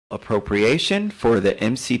appropriation for the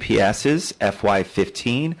MCPS's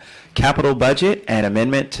FY15 capital budget and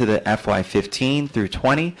amendment to the FY15 through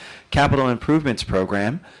 20 capital improvements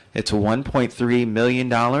program. It's $1.3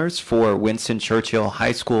 million for Winston Churchill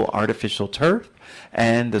High School artificial turf,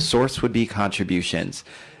 and the source would be contributions.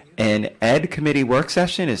 An Ed Committee work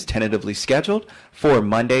session is tentatively scheduled for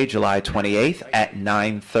Monday, July 28th at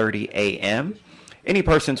 9:30 a.m. Any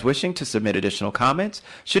persons wishing to submit additional comments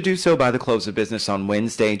should do so by the close of business on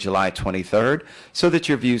Wednesday, July 23rd, so that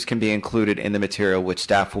your views can be included in the material which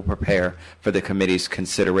staff will prepare for the committee's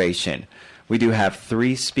consideration. We do have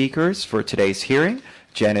 3 speakers for today's hearing: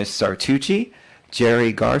 Janice Sartucci,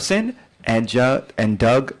 Jerry Garson, and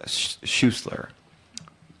Doug Schuessler.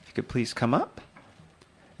 If you could please come up.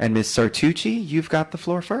 And Ms. Sartucci, you've got the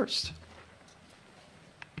floor first.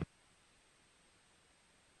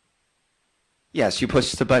 Yes, you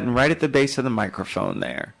push the button right at the base of the microphone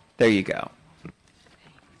there. There you go.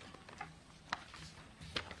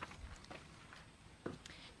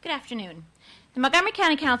 Good afternoon. The Montgomery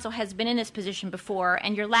County Council has been in this position before,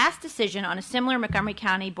 and your last decision on a similar Montgomery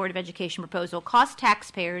County Board of Education proposal cost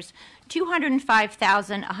taxpayers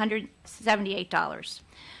 $205,178.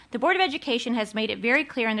 The Board of Education has made it very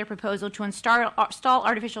clear in their proposal to install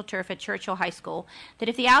artificial turf at Churchill High School that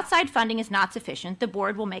if the outside funding is not sufficient, the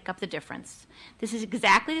board will make up the difference. This is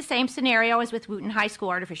exactly the same scenario as with Wooten High School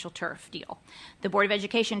artificial turf deal. The Board of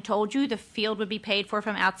Education told you the field would be paid for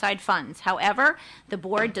from outside funds. However, the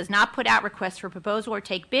board does not put out requests for proposal or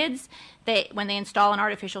take bids. When they install an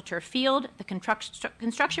artificial turf field, the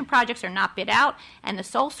construction projects are not bid out, and the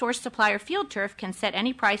sole source supplier Field Turf can set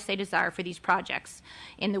any price they desire for these projects.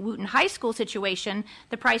 In the Wooten High School situation,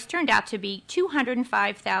 the price turned out to be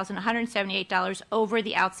 $205,178 over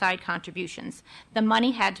the outside contributions. The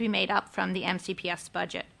money had to be made up from the MCPS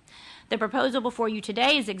budget. The proposal before you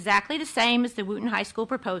today is exactly the same as the Wooten High School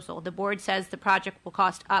proposal. The board says the project will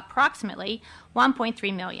cost approximately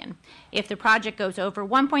 $1.3 million. If the project goes over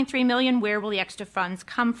 $1.3 million, where will the extra funds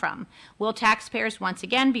come from? Will taxpayers once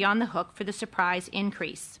again be on the hook for the surprise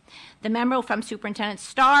increase? The memo from Superintendent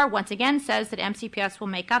Starr once again says that MCPS will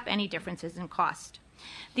make up any differences in cost.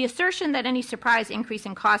 The assertion that any surprise increase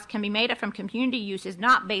in cost can be made up from community use is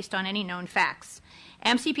not based on any known facts.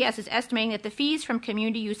 MCPS is estimating that the fees from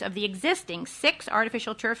community use of the existing 6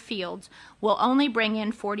 artificial turf fields will only bring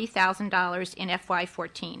in $40,000 in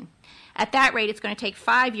FY14. At that rate, it's going to take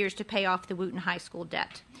 5 years to pay off the Wooten High School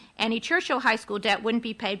debt. Any Churchill High School debt wouldn't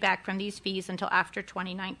be paid back from these fees until after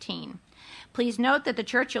 2019. Please note that the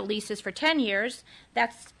Churchill lease is for 10 years.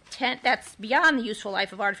 That's beyond the useful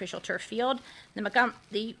life of artificial turf field.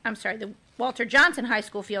 The Walter Johnson High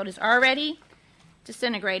School field is already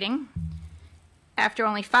disintegrating after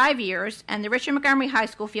only 5 years, and the Richard Montgomery High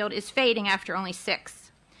School field is fading after only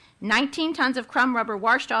 6. 19 tons of crumb rubber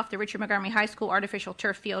washed off the Richard Montgomery High School artificial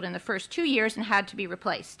turf field in the first 2 years and had to be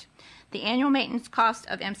replaced. The annual maintenance cost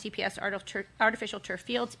of MCPS artificial turf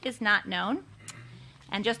fields is not known.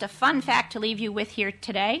 And just a fun fact to leave you with here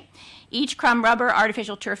today, each crumb rubber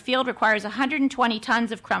artificial turf field requires 120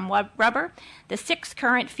 tons of crumb rubber. The 6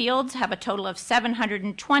 current fields have a total of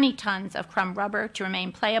 720 tons of crumb rubber to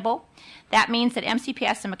remain playable. That means that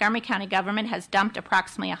MCPS and Montgomery County government has dumped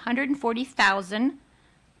approximately 140,000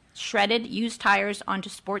 shredded used tires onto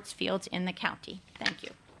sports fields in the county. Thank you.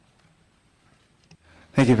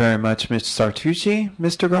 Thank you very much, Ms. Sartucci.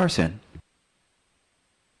 Mr. Garson.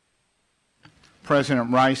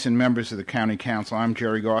 President Rice and members of the County Council, I'm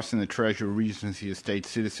Jerry Garson, the Treasurer of Regency Estates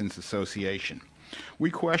Citizens Association.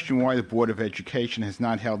 We question why the Board of Education has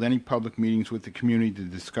not held any public meetings with the community to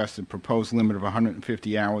discuss the proposed limit of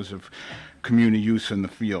 150 hours of community use in the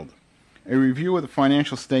field. A review of the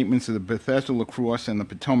financial statements of the Bethesda Lacrosse and the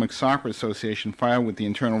Potomac Soccer Association filed with the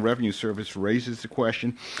Internal Revenue Service raises the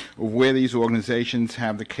question of where these organizations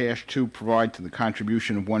have the cash to provide to the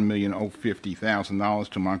contribution of $1,050,000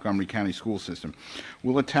 to Montgomery County school system.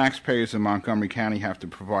 Will the taxpayers of Montgomery County have to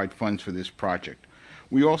provide funds for this project?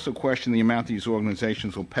 We also question the amount these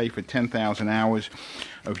organizations will pay for 10,000 hours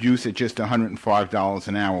of use at just $105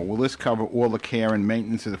 an hour. Will this cover all the care and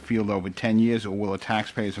maintenance of the field over 10 years, or will the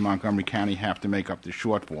taxpayers of Montgomery County have to make up the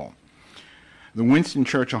shortfall? The Winston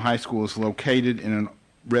Churchill High School is located in a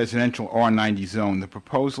residential R90 zone. The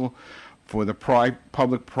proposal for the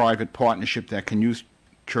public-private partnership that can use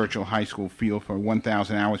Churchill High School field for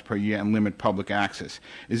 1,000 hours per year and limit public access.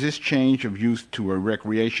 Is this change of use to a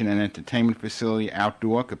recreation and entertainment facility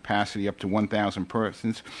outdoor, capacity up to 1,000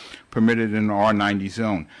 persons, permitted in an R90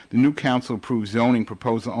 zone? The new council-approved zoning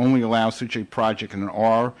proposal only allows such a project in an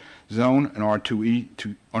R zone, an R2E,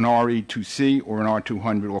 an RE2C, or an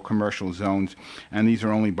R200 or commercial zones, and these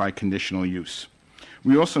are only by conditional use.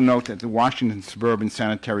 We also note that the Washington Suburban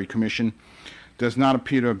Sanitary Commission does not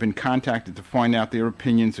appear to have been contacted to find out their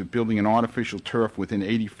opinions of building an artificial turf within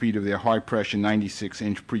 80 feet of their high-pressure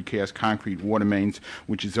 96-inch precast concrete water mains,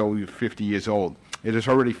 which is over 50 years old. It has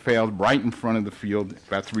already failed right in front of the field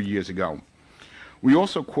about 3 years ago. We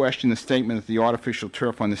also question the statement that the artificial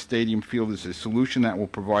turf on the stadium field is a solution that will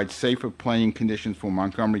provide safer playing conditions for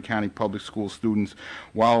Montgomery County Public School students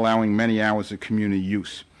while allowing many hours of community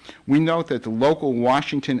use. We note that the local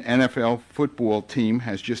Washington NFL football team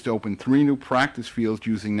has just opened 3 new practice fields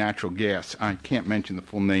using natural gas. I can't mention the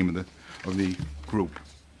full name of the group.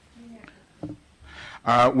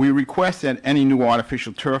 We request that any new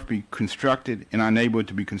artificial turf be constructed in our neighborhood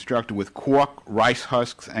to be constructed with cork, rice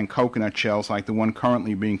husks, and coconut shells like the one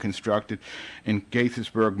currently being constructed in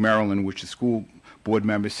Gaithersburg, Maryland, which the school board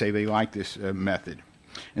members say they like this method.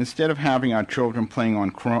 Instead of having our children playing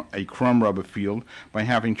on a crumb rubber field, by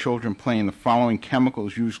having children playing the following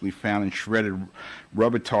chemicals usually found in shredded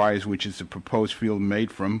rubber tires, which is the proposed field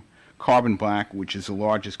made from: carbon black, which is the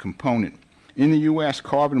largest component. In the U.S.,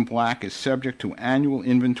 carbon black is subject to annual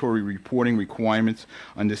inventory reporting requirements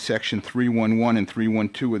under Section 311 and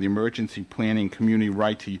 312 of the Emergency Planning Community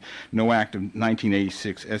Right to Know Act of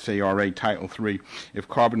 1986, SARA Title III, if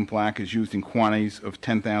carbon black is used in quantities of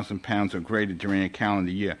 10,000 pounds or greater during a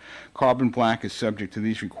calendar year. Carbon black is subject to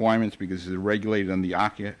these requirements because it is regulated under the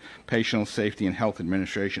Occupational Safety and Health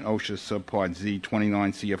Administration, OSHA Subpart Z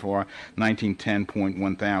 29 CFR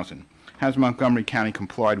 1910.1000. Has Montgomery County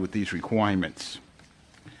complied with these requirements?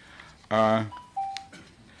 The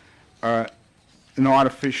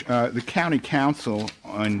County Council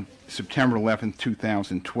on September 11,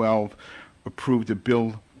 2012 approved a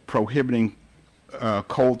bill prohibiting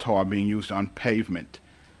coal tar being used on pavement.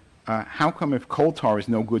 How come if coal tar is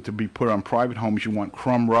no good to be put on private homes, you want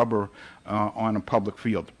crumb rubber on a public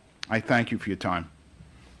field? I thank you for your time.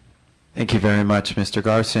 Thank you very much, Mr.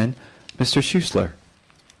 Garson. Mr. Schuessler.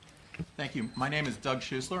 Thank you. My name is Doug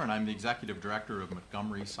Schuessler, and I'm the Executive Director of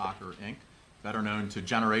Montgomery Soccer, Inc., better known to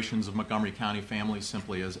generations of Montgomery County families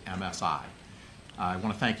simply as MSI. I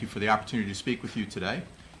want to thank you for the opportunity to speak with you today,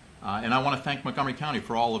 and I want to thank Montgomery County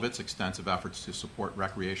for all of its extensive efforts to support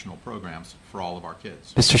recreational programs for all of our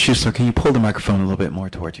kids. Mr. Schuessler, can you pull the microphone a little bit more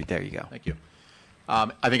towards you? There you go. Thank you. I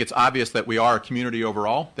think it's obvious that we are a community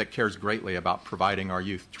overall that cares greatly about providing our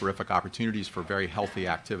youth terrific opportunities for very healthy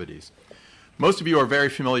activities. Most of you are very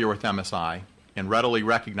familiar with MSI and readily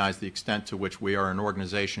recognize the extent to which we are an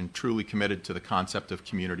organization truly committed to the concept of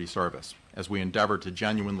community service as we endeavor to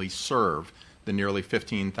genuinely serve the nearly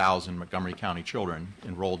 15,000 Montgomery County children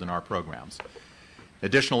enrolled in our programs.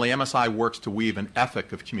 Additionally, MSI works to weave an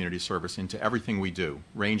ethic of community service into everything we do,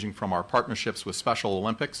 ranging from our partnerships with Special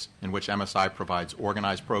Olympics, in which MSI provides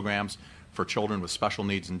organized programs for children with special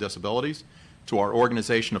needs and disabilities, to our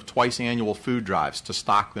organization of twice-annual food drives to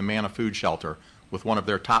stock the Manna Food Shelter with one of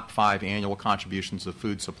their top 5 annual contributions of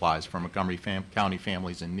food supplies for Montgomery County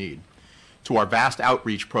families in need, to our vast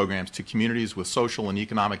outreach programs to communities with social and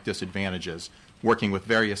economic disadvantages, working with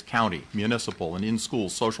various county, municipal, and in-school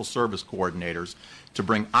social service coordinators to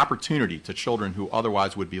bring opportunity to children who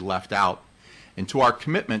otherwise would be left out, and to our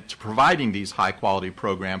commitment to providing these high-quality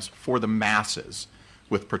programs for the masses,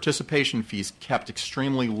 with participation fees kept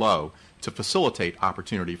extremely low to facilitate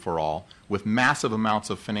opportunity for all, with massive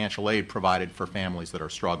amounts of financial aid provided for families that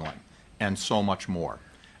are struggling, and so much more.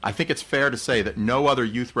 I think it's fair to say that no other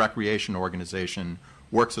youth recreation organization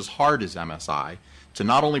works as hard as MSI to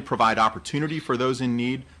not only provide opportunity for those in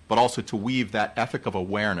need, but also to weave that ethic of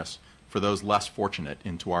awareness for those less fortunate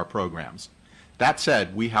into our programs. That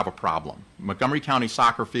said, we have a problem. Montgomery County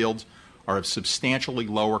soccer fields are of substantially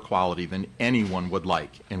lower quality than anyone would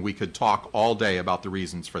like, and we could talk all day about the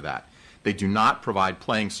reasons for that. They do not provide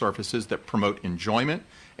playing surfaces that promote enjoyment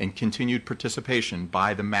and continued participation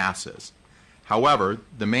by the masses. However,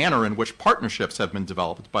 the manner in which partnerships have been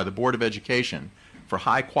developed by the Board of Education for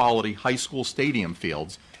high-quality high school stadium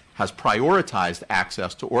fields has prioritized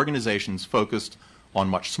access to organizations focused on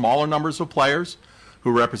much smaller numbers of players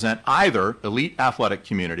who represent either elite athletic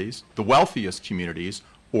communities, the wealthiest communities,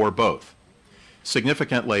 or both.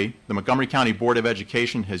 Significantly, the Montgomery County Board of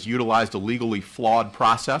Education has utilized a legally flawed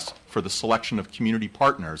process for the selection of community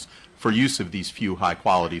partners for use of these few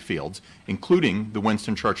high-quality fields, including the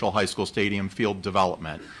Winston Churchill High School Stadium field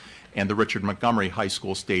development and the Richard Montgomery High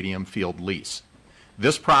School Stadium field lease.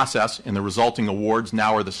 This process and the resulting awards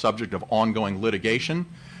now are the subject of ongoing litigation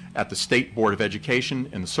at the State Board of Education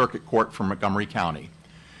and the Circuit Court for Montgomery County.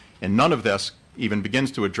 And none of this even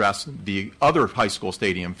begins to address the other high school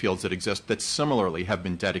stadium fields that exist that similarly have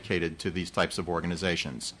been dedicated to these types of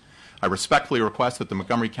organizations. I respectfully request that the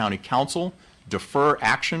Montgomery County Council defer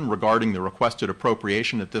action regarding the requested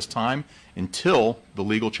appropriation at this time until the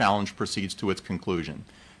legal challenge proceeds to its conclusion.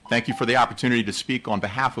 Thank you for the opportunity to speak on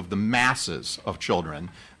behalf of the masses of children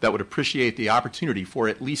that would appreciate the opportunity for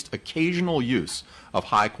at least occasional use of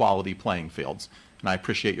high-quality playing fields. And I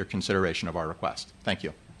appreciate your consideration of our request. Thank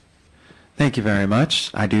you. Thank you very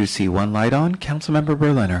much. I do see one light on. Councilmember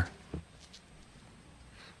Berliner.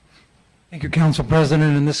 Thank you, Council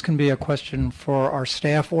President, and this can be a question for our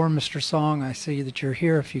staff or Mr. Song. I see that you're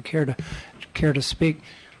here if you care to speak.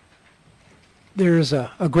 There is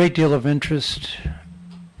a great deal of interest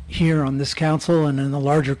here on this council and in the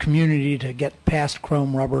larger community to get past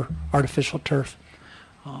chrome rubber artificial turf.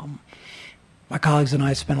 My colleagues and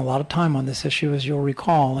I spent a lot of time on this issue, as you'll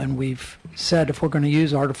recall, and we've said if we're going to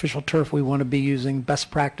use artificial turf, we want to be using best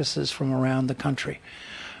practices from around the country.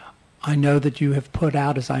 I know that you have put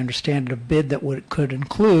out, as I understand it, a bid that could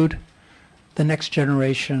include the next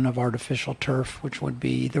generation of artificial turf, which would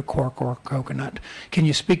be either cork or coconut. Can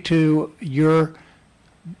you speak to your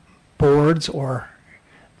board's or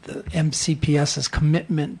the MCPS's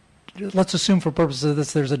commitment? Let's assume for purposes of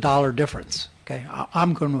this there's a dollar difference. Okay,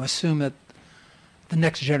 I'm going to assume that the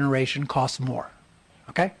next generation costs more.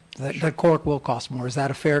 Okay, that cork will cost more. Is that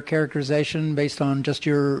a fair characterization based on just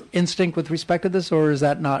your instinct with respect to this, or is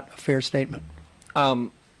that not a fair statement? A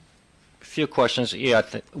few questions. Yeah,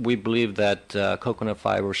 we believe that coconut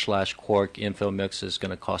fiber / cork infill mix is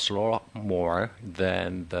going to cost a lot more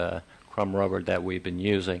than the crumb rubber that we've been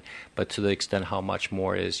using, but to the extent how much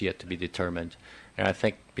more is yet to be determined. And I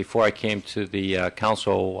think before I came to the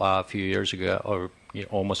council a few years ago, or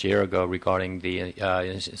almost a year ago, regarding the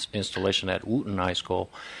installation at Wooten High School,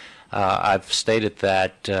 I've stated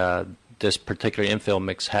that this particular infill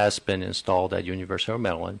mix has been installed at University of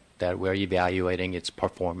Maryland, that we're evaluating its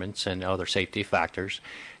performance and other safety factors,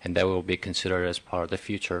 and that will be considered as part of the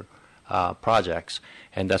future projects.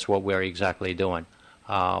 And that's what we're exactly doing.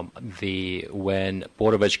 When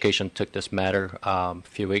Board of Education took this matter a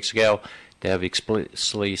few weeks ago, they have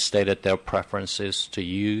explicitly stated their preference is to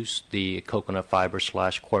use the coconut fiber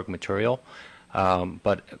 / cork material,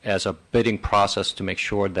 but as a bidding process to make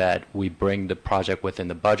sure that we bring the project within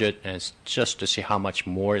the budget, and it's just to see how much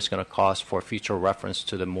more it's going to cost for future reference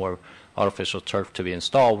to the more artificial turf to be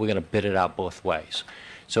installed, we're going to bid it out both ways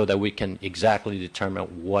so that we can exactly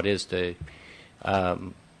determine what is the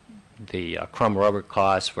crumb rubber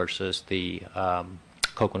cost versus the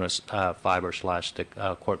coconut fiber /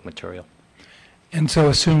 the cork material. And so,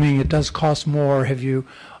 assuming it does cost more, have you,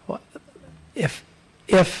 if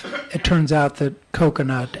it turns out that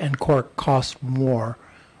coconut and cork cost more,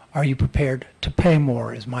 are you prepared to pay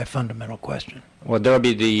more? Is my fundamental question. Well, there will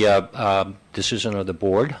be the decision of the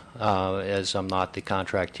board, as I'm not the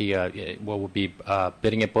contractee. We'll be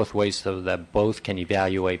bidding it both ways so that both can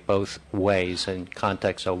evaluate both ways in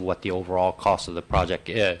context of what the overall cost of the project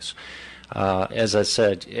is. As I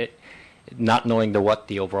said, not knowing what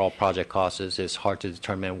the overall project cost is, it's hard to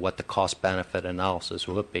determine what the cost-benefit analysis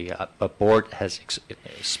would be. But board has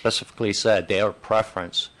specifically said their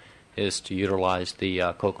preference is to utilize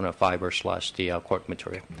the coconut fiber / the cork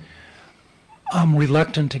material. I'm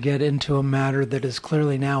reluctant to get into a matter that is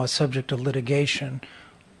clearly now a subject of litigation,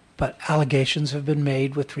 but allegations have been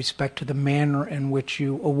made with respect to the manner in which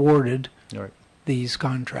you awarded these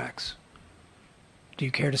contracts. Do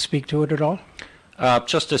you care to speak to it at all?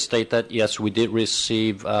 Just to state that, yes, we did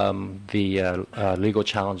receive the legal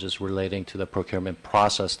challenges relating to the procurement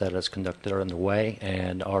process that is conducted underway,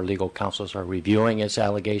 and our legal counsels are reviewing its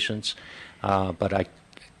allegations, but I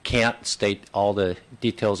can't state all the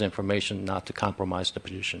details information not to compromise the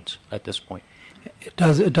positions at this point. It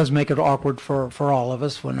does make it awkward for all of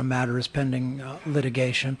us when a matter is pending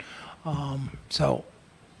litigation. So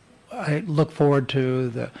I look forward to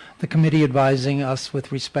the committee advising us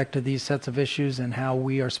with respect to these sets of issues and how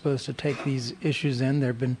we are supposed to take these issues in. There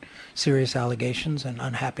have been serious allegations and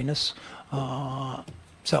unhappiness,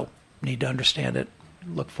 so need to understand it.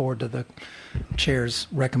 Look forward to the chair's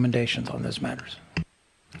recommendations on those matters.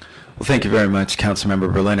 Well, thank you very much,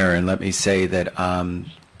 Councilmember Berliner, and let me say that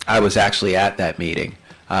I was actually at that meeting,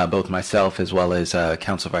 both myself as well as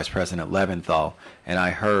Council Vice President Leventhal, and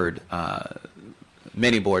I heard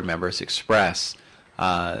many board members express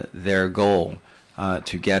their goal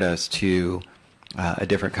to get us to a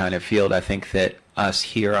different kind of field. I think that us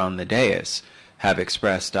here on the dais have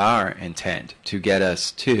expressed our intent to get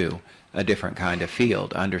us to a different kind of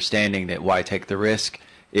field, understanding that why take the risk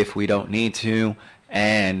if we don't need to,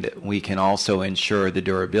 and we can also ensure the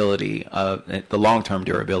durability of the long-term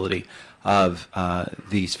durability of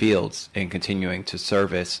these fields and continuing to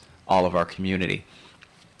service all of our community.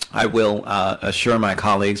 I will assure my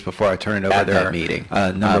colleagues before I turn it over At there, that meeting.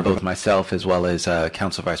 both myself as well as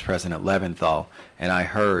Council Vice President Leventhal, and I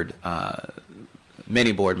heard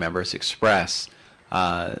many board members express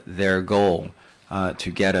their goal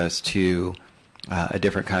to get us to a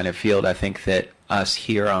different kind of field. I think that us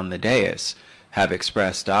here on the dais have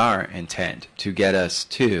expressed our intent to get us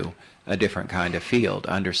to a different kind of field,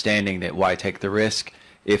 understanding that why take the risk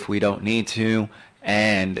if we don't need to,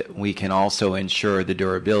 and we can also ensure the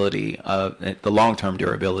durability of the long-term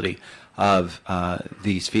durability of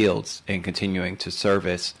these fields and continuing to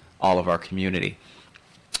service all of our community.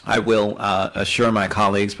 I will assure my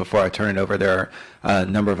colleagues before I turn it over, there are a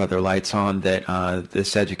number of other lights on, that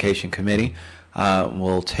this Education Committee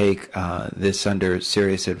will take this under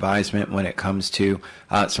serious advisement when it comes to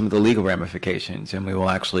some of the legal ramifications, and we will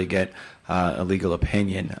actually get a legal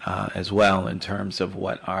opinion as well in terms of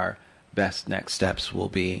what our best next steps will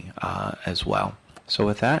be as well. So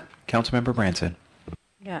with that, Councilmember Branson.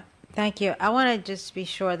 Yeah, thank you. I want to just be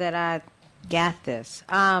sure that I got this.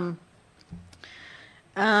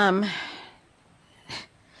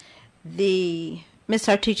 Ms.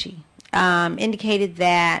 Sartucci indicated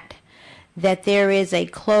that there is a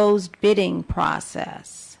closed bidding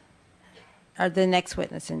process. Or the next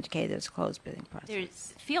witness indicated there's a closed bidding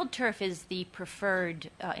process. Field turf is the preferred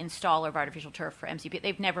installer of artificial turf for MCP.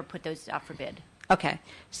 They've never put those out for bid. Okay,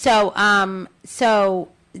 so I'm just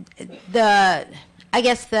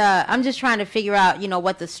trying to figure out,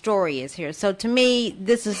 what the story is here. So to me,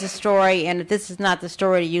 this is the story, and if this is not the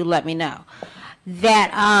story, you let me know.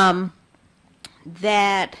 That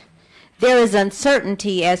there is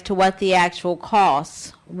uncertainty as to what the actual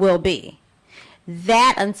costs will be.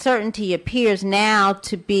 That uncertainty appears now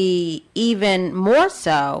to be even more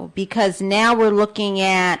so because now we're looking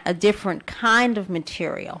at a different kind of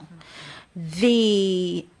material.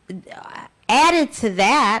 The added to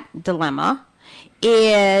that dilemma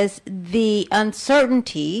is the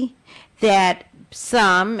uncertainty that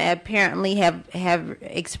some apparently have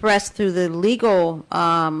expressed through the legal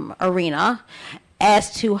arena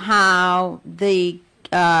as to how the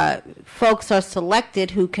folks are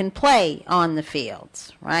selected who can play on the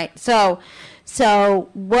fields, right? So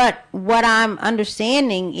what I'm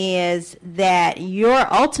understanding is that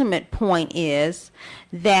your ultimate point is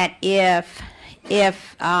that if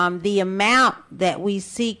the amount that we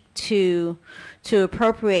seek to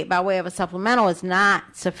appropriate by way of a supplemental is not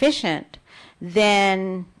sufficient,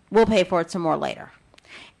 then we'll pay for it some more later.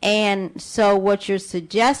 And so what you're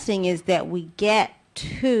suggesting is that we get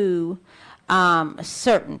to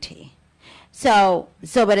certainty. But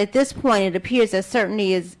at this point, it appears that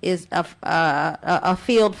certainty is a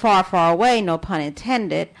field far, far away, no pun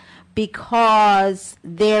intended, because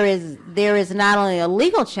there is not only a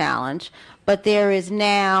legal challenge, but there is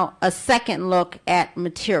now a second look at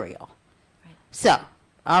material. Right. So,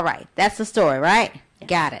 all right, that's the story, right? Yes.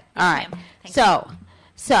 Got it. Yes, all right.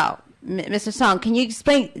 So, Mr. Song, can you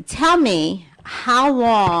tell me how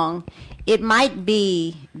long it might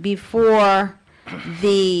be before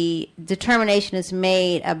the determination is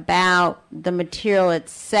made about the material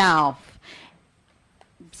itself?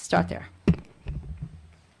 Start there.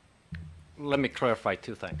 Let me clarify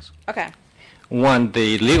two things. Okay. One,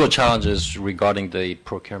 the legal challenges regarding the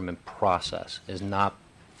procurement process is not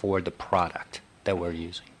for the product that we're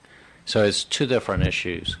using. So it's two different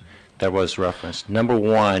issues that was referenced. Number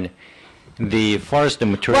one, far as the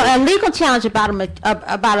material. Well, a legal challenge about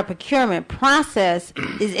a procurement process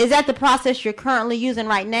is that the process you're currently using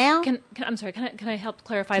right now? I'm sorry. Can I help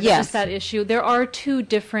clarify Yes. just that issue? There are two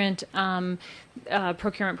different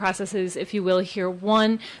procurement processes, if you will, here.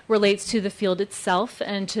 One relates to the field itself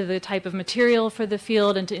and to the type of material for the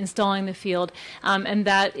field and to installing the field. And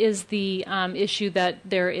that is the issue that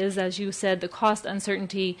there is, as you said, the cost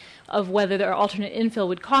uncertainty of whether their alternate infill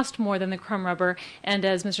would cost more than the crumb rubber. And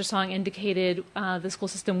as Mr. Song indicated, the school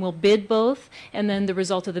system will bid both, and then the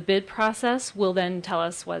result of the bid process will then tell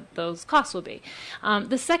us what those costs will be.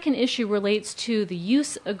 The second issue relates to the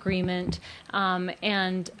use agreement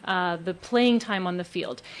and the playing time on the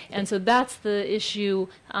field. And so that's the issue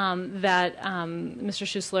that Mr.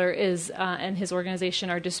 Schuessler is and his organization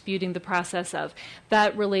are disputing the process of.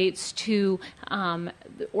 That relates to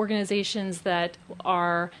organizations that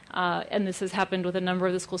are, and this has happened with a number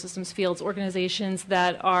of the school system's fields, organizations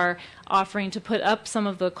that are offering to put up some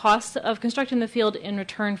of the costs of constructing the field in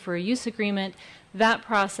return for a use agreement. That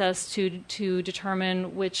process to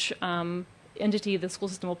determine which entity the school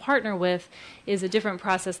system will partner with is a different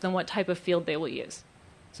process than what type of field they will use.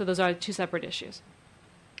 So those are two separate issues.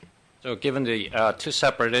 So given the two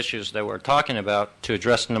separate issues that we're talking about, to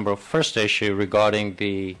address the first issue regarding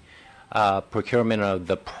the procurement of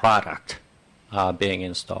the product being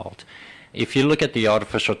installed. If you look at the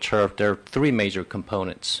artificial turf, there are three major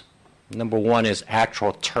components. Number one is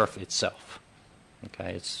actual turf itself.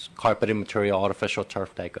 Okay, it's carpeted material, artificial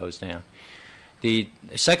turf that goes down. The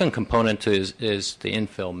second component is the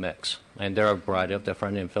infill mix, and there are a variety of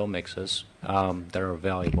different infill mixes that are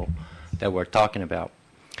available that we're talking about.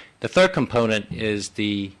 The third component is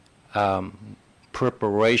the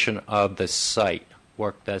preparation of the site,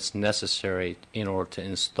 work that's necessary in order to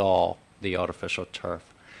install the artificial turf.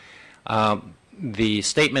 The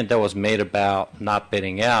statement that was made about not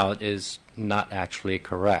bidding out is not actually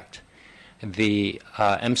correct. The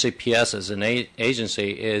MCPS as an agency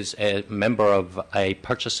is a member of a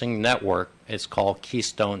purchasing network. It's called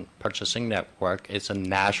Keystone Purchasing Network. It's a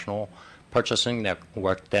national purchasing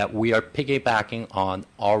network that we are piggybacking on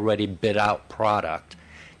already bid out product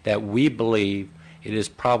that we believe it is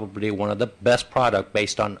probably one of the best product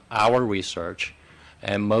based on our research,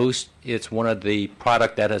 and it's one of the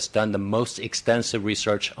product that has done the most extensive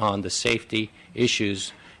research on the safety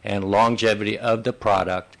issues and longevity of the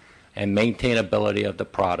product and maintainability of the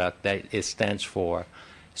product that it stands for.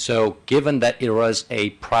 So given that it was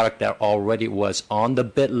a product that already was on the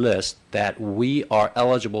bid list that we are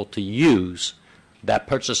eligible to use, that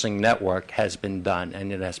purchasing network has been done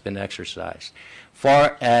and it has been exercised.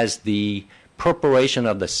 Far as the preparation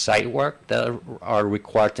of the site work that are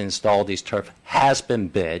required to install these turf has been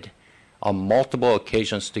bid on multiple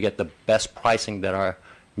occasions to get the best pricing that are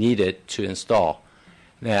needed to install.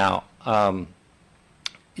 Now,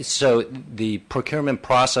 so the procurement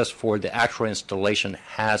process for the actual installation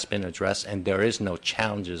has been addressed, and there is no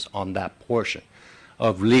challenges on that portion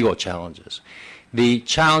of legal challenges. The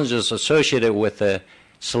challenges associated with the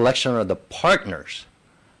selection of the partners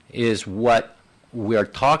is what we are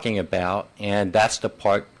talking about, and that's the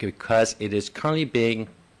part because it is currently being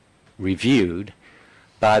reviewed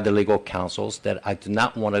by the legal counsels that I do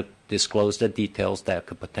not want to disclose the details that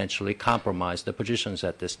could potentially compromise the positions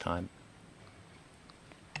at this time.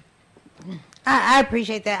 I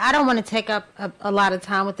appreciate that. I don't want to take up a lot of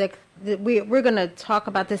time with it. We're going to talk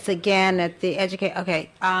about this again at the educate.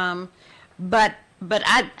 Okay, but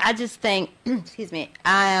I just think, excuse me,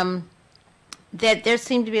 that there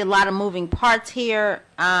seem to be a lot of moving parts here.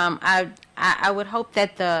 I would hope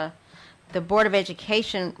that the Board of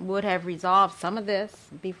Education would have resolved some of this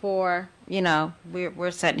before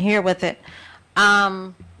we're sitting here with it.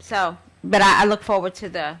 But I look forward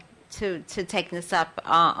to taking this up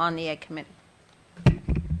on the Ed Committee.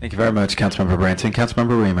 Thank you very much, Councilmember Branson.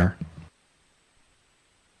 Councilmember Reamer.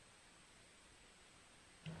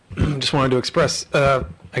 Just wanted to express, I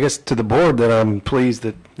guess, to the board that I'm pleased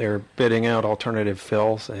that they're bidding out alternative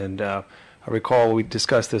fills. And I recall we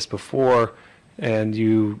discussed this before, and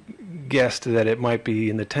you guessed that it might be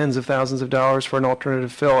in the tens of thousands of dollars for an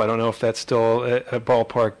alternative fill. I don't know if that's still a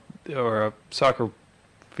ballpark or a soccer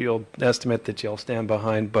field estimate that you'll stand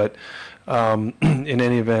behind, but in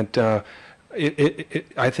any event,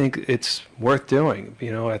 I think it's worth doing.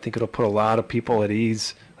 I think it'll put a lot of people at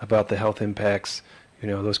ease about the health impacts.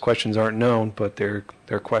 Those questions aren't known, but they're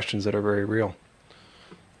questions that are very real.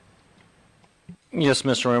 Yes,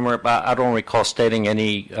 Mr. Rimmer, I don't recall stating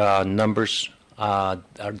any numbers that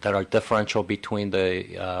are differential between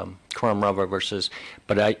the chrome rubber versus,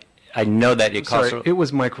 but I know that it costs. Sorry, it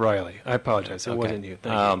was Mike Riley. I apologize. It wasn't you.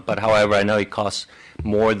 Thank you. But however, I know it costs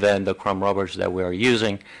more than the chrome rubbers that we are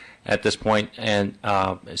using at this point. And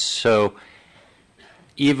so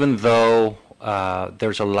even though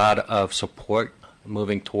there's a lot of support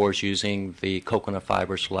moving towards using the coconut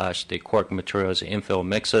fiber / the cork materials infill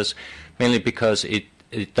mixes, mainly because it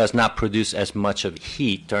does not produce as much of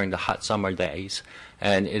heat during the hot summer days,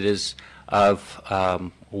 and it is of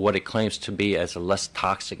what it claims to be as less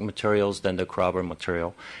toxic materials than the rubber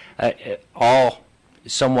material. All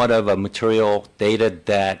somewhat of a material data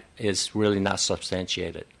that is really not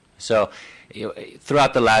substantiated. So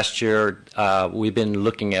throughout the last year, we've been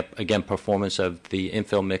looking at, again, performance of the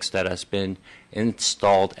infill mix that has been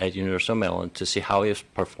installed at University of Maryland to see how it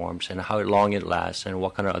performs and how long it lasts and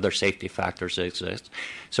what kind of other safety factors exist.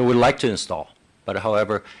 So we'd like to install, but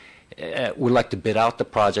however, we'd like to bid out the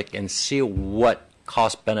project and see what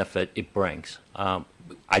cost benefit it brings.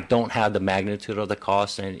 I don't have the magnitude of the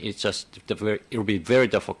cost, and it'll be very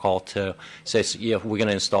difficult to say, yeah, we're going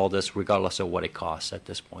to install this regardless of what it costs at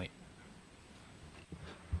this point.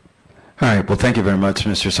 All right. Well, thank you very much,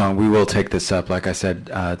 Mr. Song. We will take this up, like I said,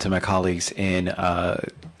 to my colleagues in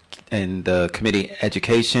the committee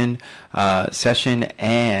education session,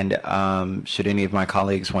 and should any of my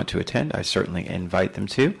colleagues want to attend, I certainly invite them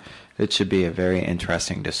to. It should be a very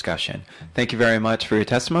interesting discussion. Thank you very much for your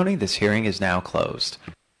testimony. This hearing is now closed.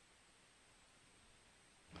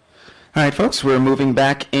 All right, folks, we're moving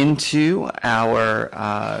back into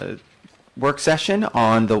our work session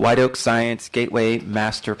on the White Oak Science Gateway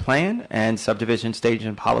Master Plan and Subdivision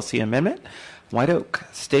Staging Policy Amendment. White Oak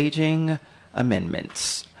Staging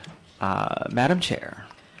Amendments. Madam Chair.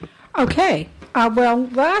 Okay. Well,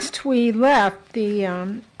 last we left,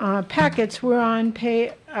 the packets were on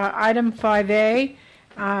item 5A,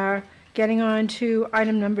 getting on to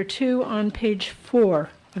item number 2 on page 4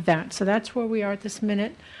 of that. So that's where we are at this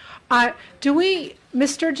minute.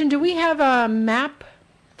 Ms. Sturgeon, do we have a map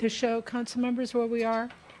to show council members where we are?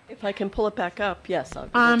 If I can pull it back up, yes.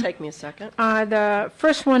 It'll take me a second. The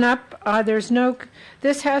first one up,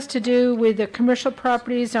 this has to do with the commercial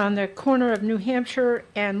properties on the corner of New Hampshire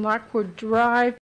and Lockwood Drive.